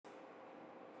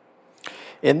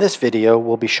In this video,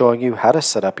 we'll be showing you how to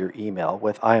set up your email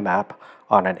with IMAP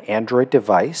on an Android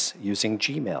device using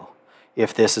Gmail.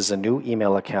 If this is a new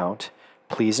email account,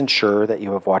 please ensure that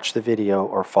you have watched the video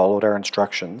or followed our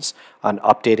instructions on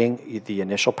updating the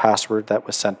initial password that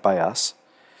was sent by us,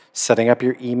 setting up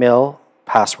your email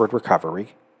password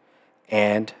recovery,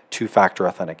 and two-factor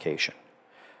authentication.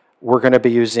 We're going to be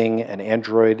using an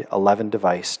Android 11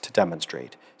 device to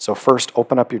demonstrate. So first,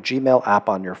 open up your Gmail app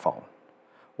on your phone.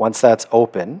 Once that's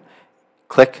open,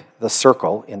 click the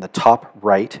circle in the top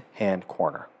right-hand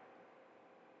corner.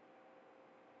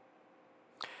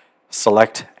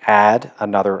 Select Add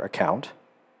Another Account.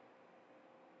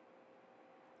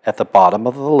 At the bottom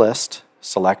of the list,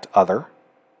 select Other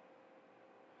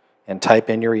and type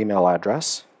in your email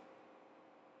address.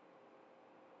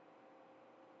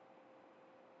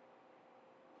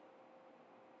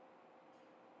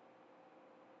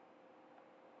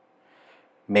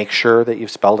 Make sure that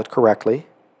you've spelled it correctly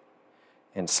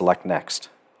and select Next.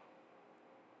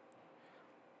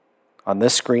 On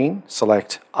this screen,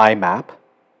 select IMAP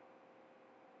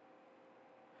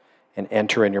and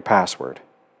enter in your password.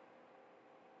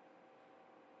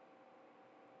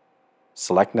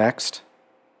 Select Next.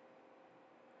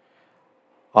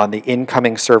 On the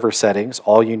incoming server settings,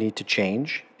 all you need to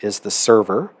change is the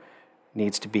server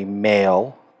needs to be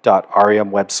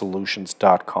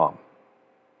mail.remwebsolutions.com.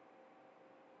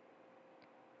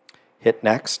 Hit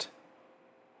Next.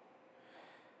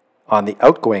 On the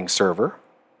outgoing server,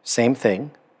 same thing,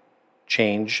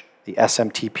 change the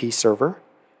SMTP server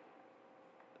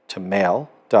to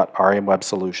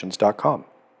mail.remwebsolutions.com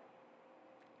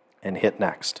and hit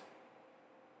Next.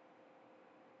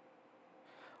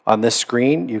 On this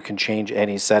screen, you can change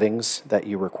any settings that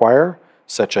you require,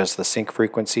 such as the sync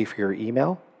frequency for your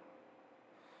email,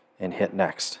 and hit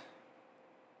Next.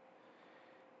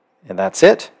 And that's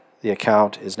it. The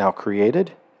account is now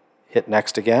created. Hit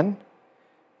Next again,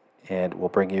 and we'll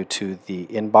bring you to the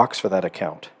inbox for that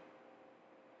account.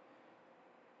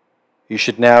 You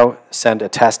should now send a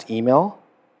test email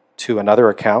to another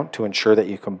account to ensure that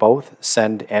you can both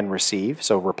send and receive.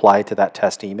 So reply to that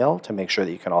test email to make sure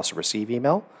that you can also receive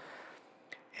email.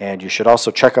 And you should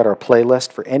also check out our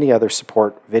playlist for any other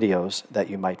support videos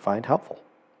that you might find helpful.